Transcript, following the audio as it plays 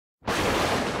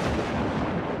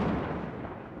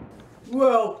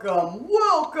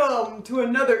Welcome to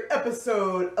another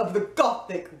episode of the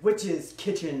Gothic Witch's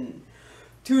Kitchen.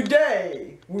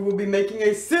 Today, we will be making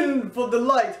a sinful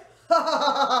delight,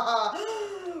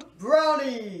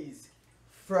 brownies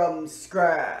from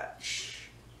scratch.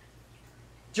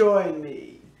 Join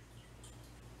me.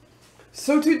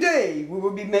 So today, we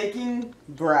will be making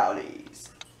brownies.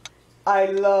 I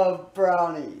love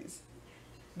brownies.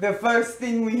 The first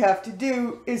thing we have to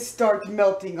do is start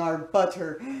melting our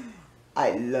butter.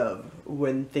 I love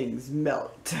when things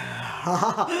melt.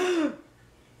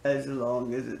 As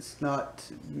long as it's not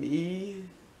me.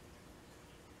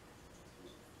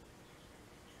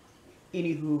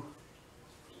 Anywho.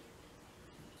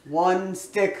 One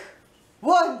stick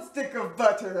of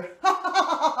butter.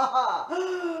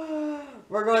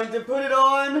 We're going to put it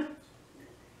on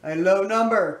a low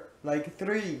number. Like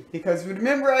 3, because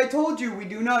remember I told you we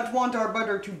do not want our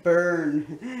butter to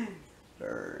burn.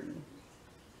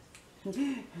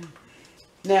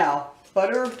 Now,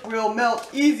 butter will melt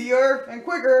easier and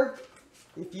quicker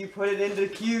if you put it into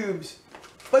cubes.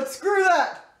 But screw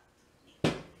that!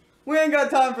 We ain't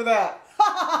got time for that.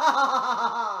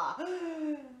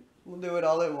 We'll do it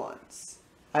all at once.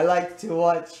 I like to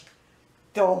watch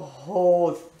the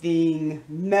whole thing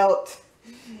melt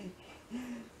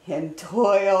and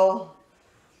toil.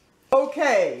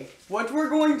 Okay, what we're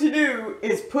going to do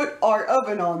is put our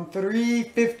oven on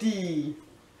 350.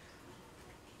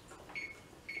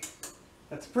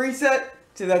 That's preset,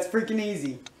 so that's freaking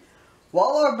easy.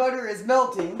 While our butter is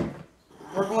melting,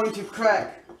 we're going to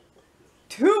crack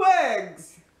 2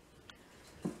 eggs.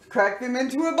 Crack them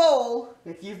into a bowl.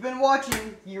 If you've been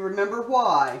watching, you remember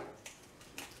why.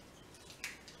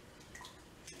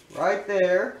 Right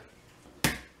there.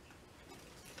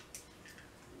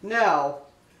 Now,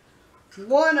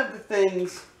 one of the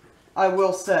things I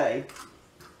will say,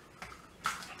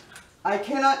 I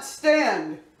cannot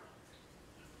stand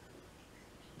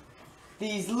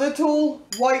these little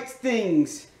white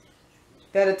things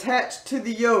that attach to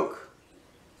the yolk.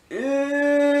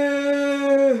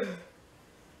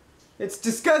 It's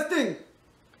disgusting.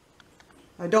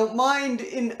 I don't mind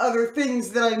in other things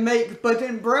that I make, but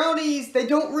in brownies, they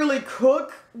don't really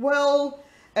cook well.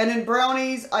 And in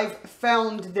brownies, I've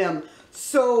found them.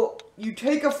 So you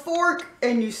take a fork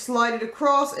and you slide it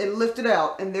across and lift it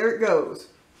out. And there it goes.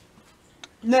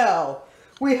 Now,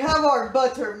 we have our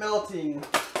butter melting.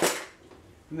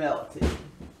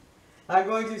 I'm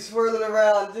going to swirl it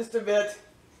around just a bit.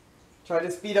 Try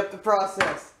to speed up the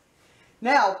process.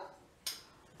 Now,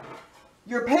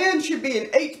 your pan should be an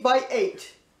 8 by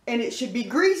 8. And it should be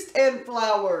greased and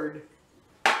floured.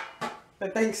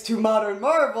 But thanks to modern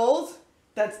marvels,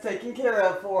 that's taken care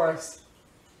of for us.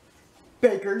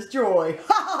 Baker's joy.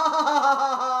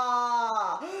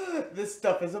 This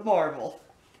stuff is a marvel.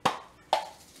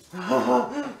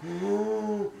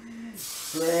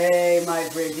 Spray, my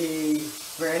pretty.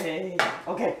 Spray.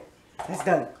 Okay, that's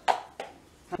done.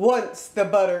 Once the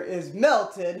butter is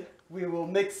melted, we will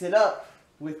mix it up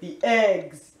with the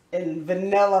eggs and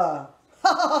vanilla.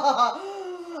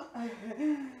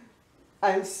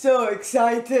 I'm so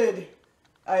excited.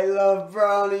 I love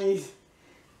brownies.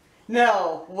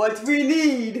 Now, what we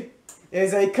need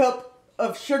is a cup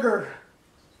of sugar.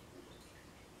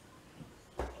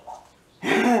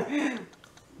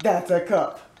 That's a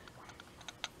cup.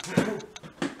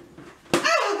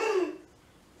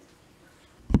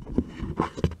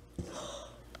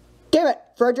 Damn it,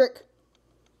 Frederick.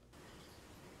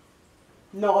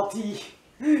 Naughty.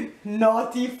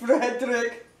 Naughty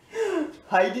Frederick.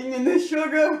 Hiding in the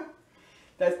sugar.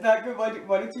 That's not good.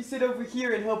 Why don't you sit over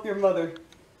here and help your mother?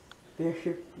 There,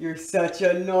 you're such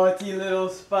a naughty little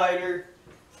spider.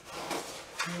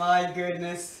 My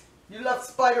goodness. You left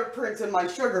spider prints in my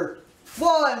sugar.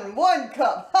 One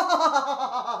cup.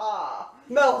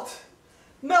 Melt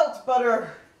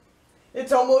butter.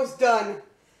 It's almost done.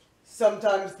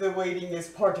 Sometimes the waiting is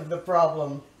part of the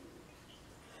problem.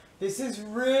 This is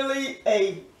really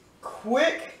a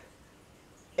quick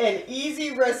and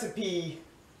easy recipe.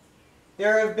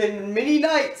 There have been many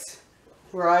nights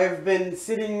where I have been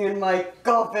sitting in my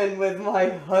coffin with my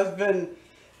husband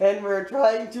and we're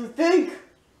trying to think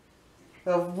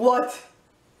of what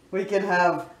we can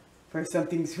have for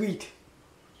something sweet.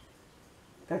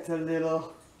 That's a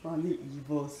little on the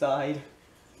evil side.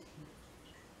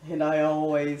 And I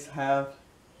always have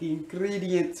the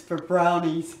ingredients for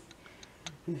brownies.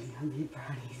 Yummy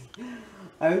brownies.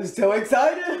 I'm so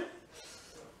excited.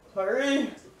 Hurry.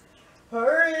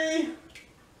 Hurry.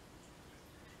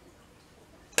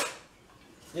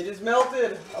 It is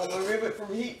melted. I'll remove it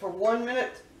from heat for 1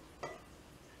 minute.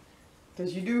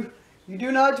 Because you You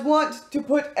do not want to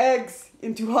put eggs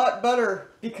into hot butter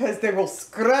because they will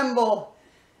scramble.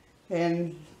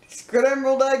 And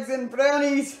scrambled eggs and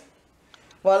brownies,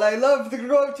 while I love the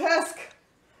grotesque,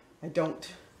 I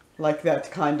don't like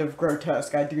that kind of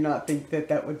grotesque. I do not think that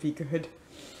that would be good.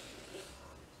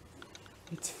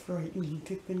 It's frightening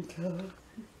to think of.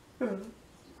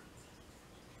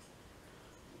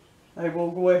 I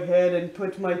will go ahead and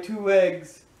put my 2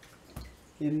 eggs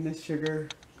in the sugar.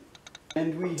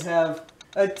 And we have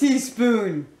a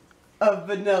teaspoon of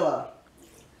vanilla.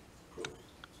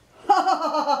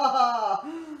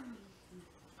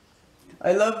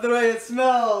 I love the way it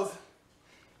smells.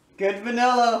 Good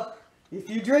vanilla. If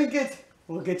you drink it,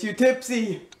 will get you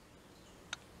tipsy.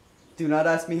 Do not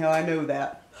ask me how I know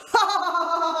that.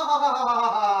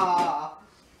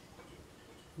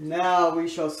 Now we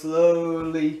shall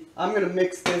slowly, I'm going to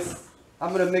mix this,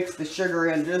 I'm going to mix the sugar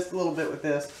in just a little bit with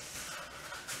this.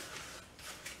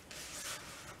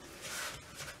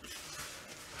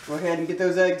 Go ahead and get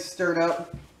those eggs stirred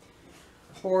up.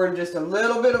 Pour in just a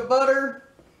little bit of butter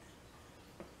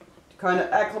to kind of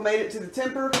acclimate it to the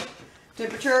temperature.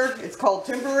 It's called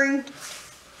tempering,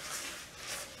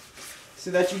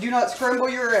 so that you do not scramble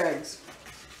your eggs.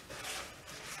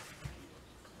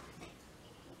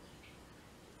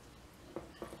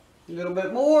 A little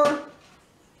bit more.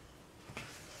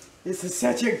 This is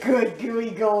such a good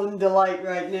gooey golden delight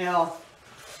right now.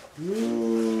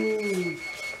 Mmm.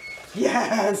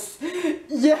 Yes!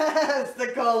 Yes! The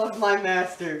call of my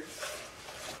master.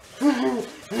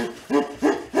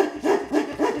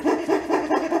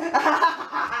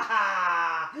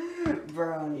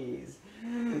 Brownies.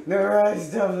 The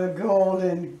rest of the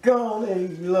golden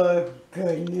look.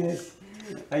 Goodness.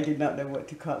 I did not know what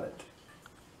to call it.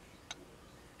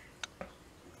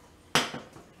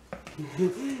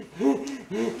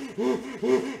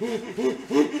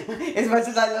 As much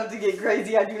as I love to get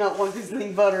crazy, I do not want to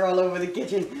sling butter all over the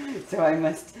kitchen, so I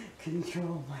must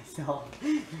control myself.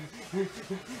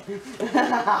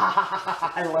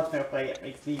 I love the way it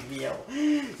makes me feel.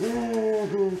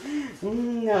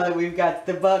 Now that we've got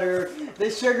the butter, the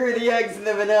sugar, the eggs, and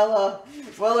the vanilla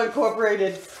well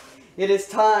incorporated, it is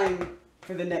time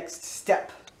for the next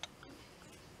step.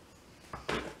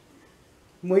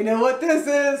 We know what this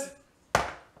is.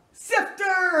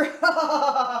 Sifter!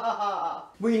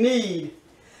 We need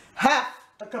half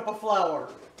a cup of flour.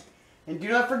 And do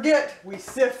not forget, we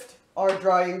sift our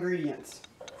dry ingredients.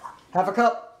 Half a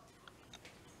cup.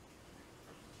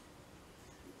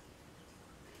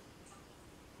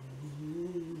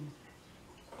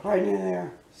 Right in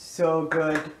there. So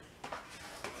good.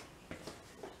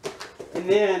 And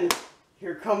then,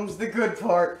 here comes the good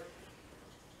part.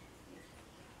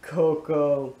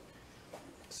 Cocoa.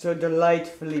 So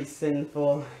delightfully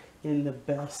sinful in the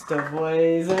best of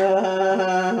ways.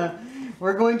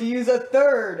 We're going to use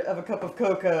 1/3 of a cup of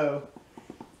cocoa.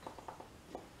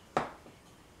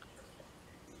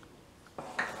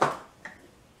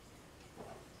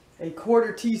 A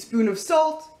 1/4 teaspoon of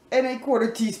salt and a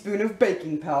 1/4 teaspoon of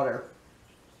baking powder.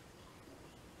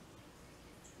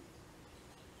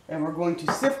 And we're going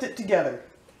to sift it together.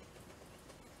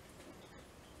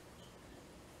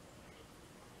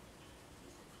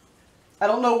 I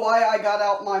don't know why I got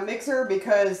out my mixer,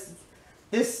 because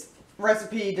this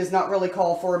recipe does not really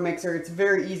call for a mixer. It's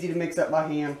very easy to mix up by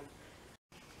hand.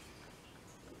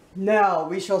 Now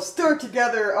we shall stir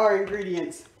together our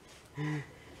ingredients.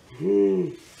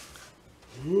 And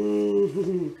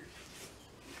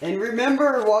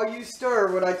remember, while you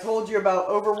stir, what I told you about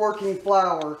overworking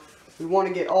flour. We want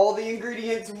to get all the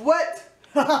ingredients wet.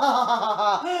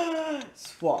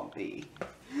 Swampy.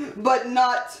 But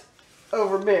not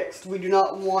overmixed. We do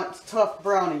not want tough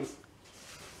brownies.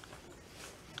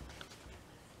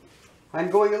 I'm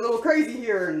going a little crazy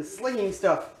here and slinging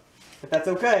stuff, but that's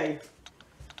okay.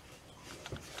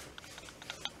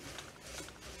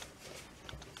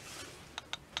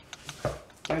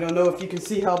 I don't know if you can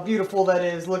see how beautiful that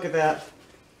is. Look at that.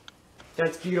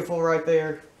 That's beautiful right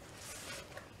there.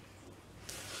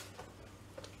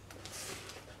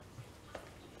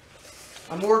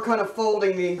 I'm more kind of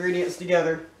folding the ingredients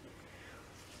together.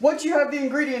 Once you have the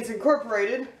ingredients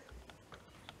incorporated,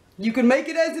 you can make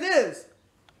it as it is.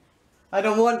 I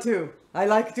don't want to. I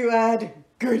like to add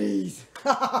goodies.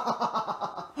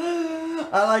 I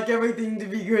like everything to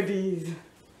be goodies.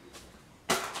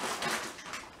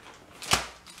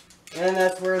 And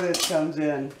that's where this comes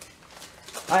in.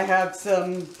 I have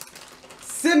some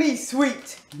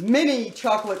semi-sweet mini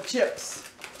chocolate chips.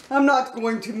 I'm not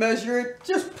going to measure it,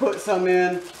 just put some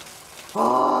in.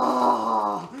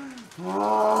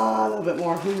 A little bit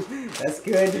more. That's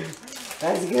good.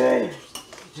 That's good.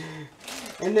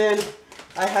 And then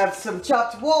I have some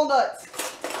chopped walnuts,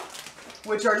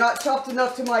 which are not chopped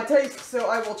enough to my taste, so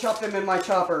I will chop them in my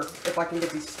chopper if I can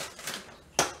get these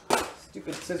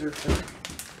stupid scissors.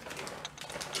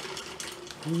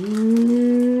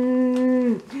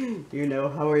 You know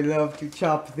how I love to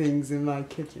chop things in my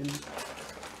kitchen.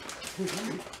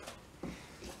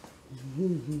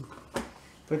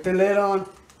 Put the lid on.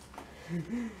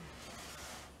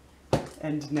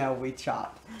 And now we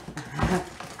chop.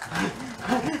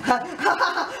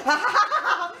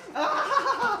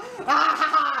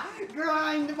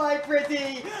 Grind, my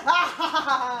pretty!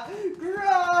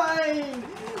 Grind!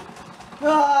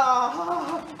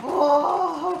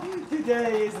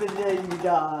 Today is the day you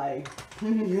die.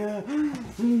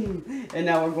 And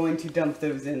now we're going to dump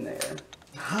those in there.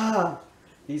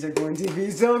 These are going to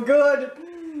be so good!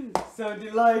 So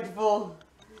delightful.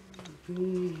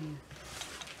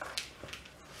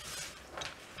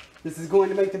 This is going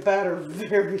to make the batter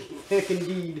very thick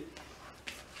indeed.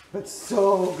 But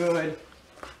so good.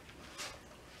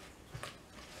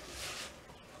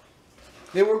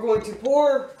 Then we're going to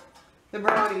pour the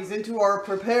brownies into our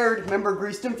prepared, remember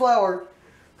greased and floured,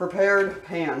 prepared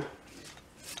pan.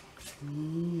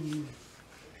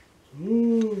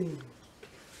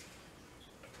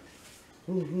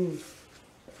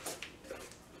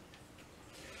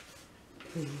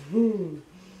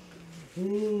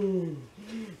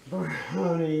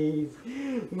 Brownies,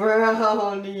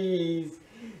 brownies,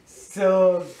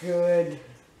 so good.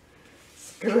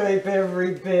 Scrape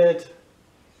every bit.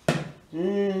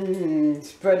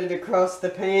 Spread it across the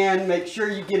pan. Make sure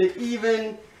you get it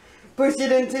even. Push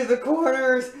it into the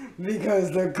corners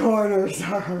because the corners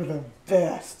are the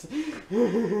best.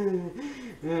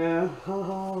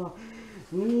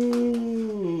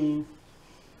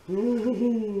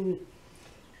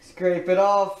 Scrape it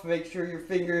off. Make sure your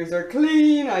fingers are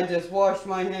clean. I just washed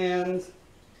my hands.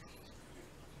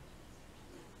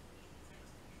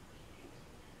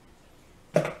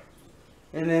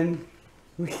 And then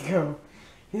we go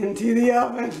into the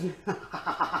oven.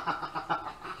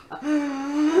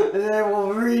 They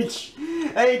will reach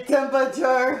a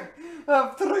temperature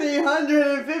of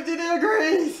 350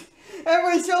 degrees. And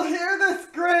we shall hear the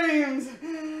screams.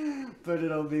 But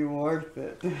it'll be worth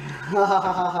it.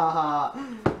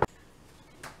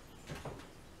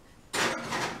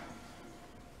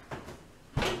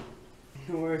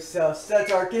 We're so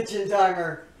set our kitchen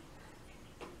timer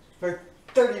for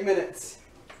 30 minutes.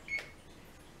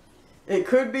 It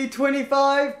could be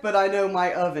 25, but I know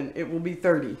my oven. It will be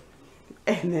 30.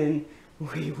 And then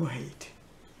we wait.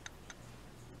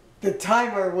 The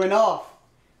timer went off.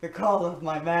 The call of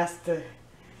my master.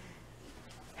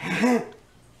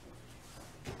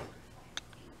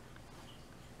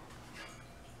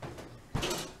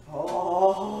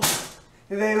 Oh,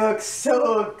 they look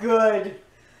so good.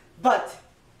 But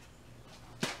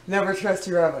never trust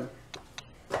your oven.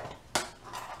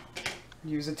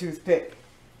 Use a toothpick.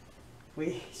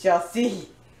 We shall see.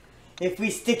 If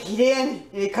we stick it in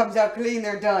and it comes out clean,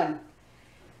 they're done.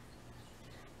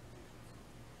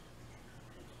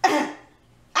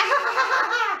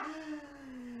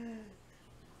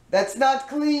 That's not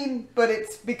clean, but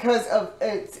it's because of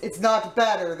it's not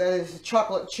batter. That is a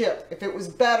chocolate chip. If it was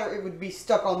batter, it would be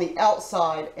stuck on the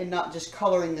outside and not just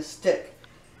coloring the stick.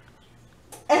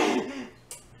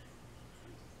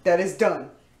 That is done.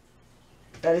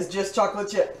 That is just chocolate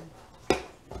chip.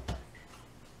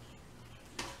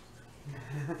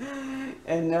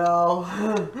 And now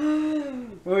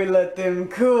we let them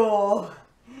cool.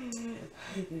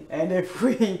 And if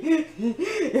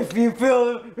you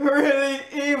feel really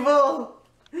evil,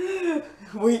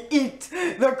 we eat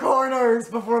the corners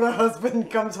before the husband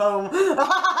comes home.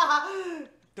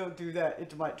 Don't do that,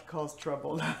 it might cause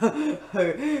trouble.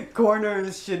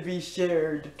 Corners should be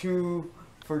shared 2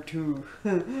 for 2.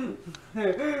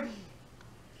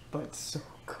 But so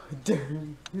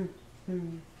good.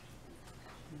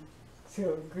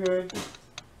 So good.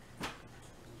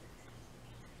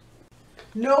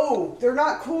 No, they're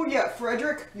not cool yet,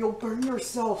 Frederick. You'll burn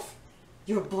yourself.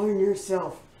 You'll burn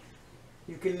yourself.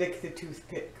 You can lick the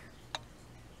toothpick.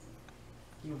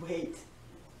 You wait.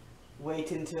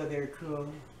 Wait until they're cool.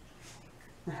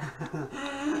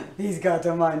 He's got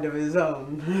a mind of his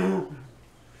own.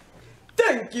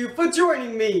 Thank you for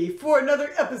joining me for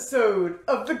another episode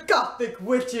of the Gothic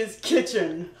Witch's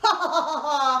Kitchen.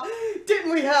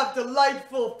 Didn't we have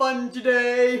delightful fun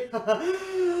today?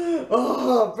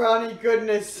 Oh, brownie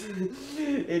goodness.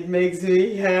 It makes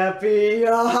me happy.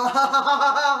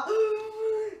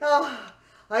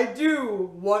 I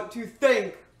do want to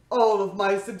thank all of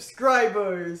my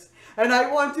subscribers. And I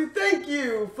want to thank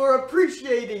you for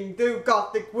appreciating the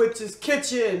Gothic Witch's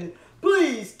Kitchen.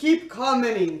 Please keep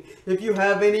commenting. If you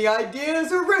have any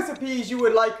ideas or recipes you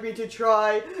would like me to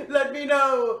try, let me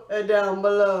know down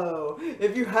below.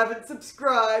 If you haven't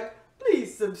subscribed,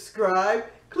 please subscribe.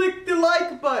 Click the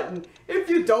like button. If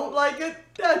you don't like it,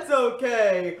 that's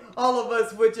okay. All of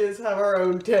us witches have our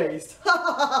own taste. Have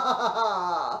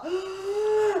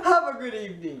a good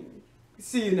evening.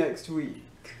 See you next week.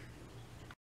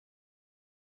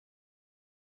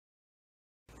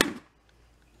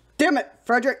 Damn it,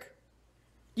 Frederick!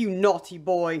 You naughty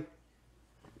boy.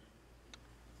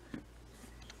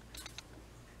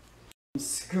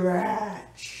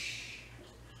 Scratch.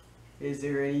 Is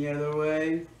there any other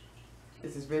way?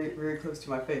 This is very, very close to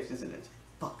my face, isn't it?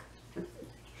 Fuck.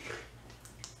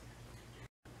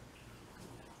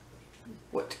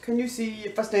 What can you see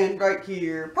if I stand right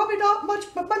here? Probably not much,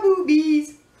 but my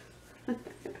boobies.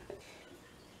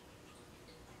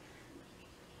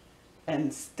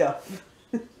 And stuff.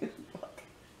 Fuck.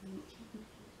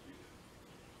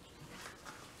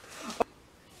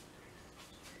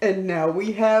 And now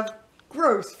we have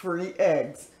gross-free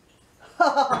eggs.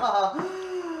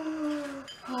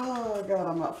 Oh God,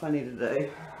 I'm not funny today.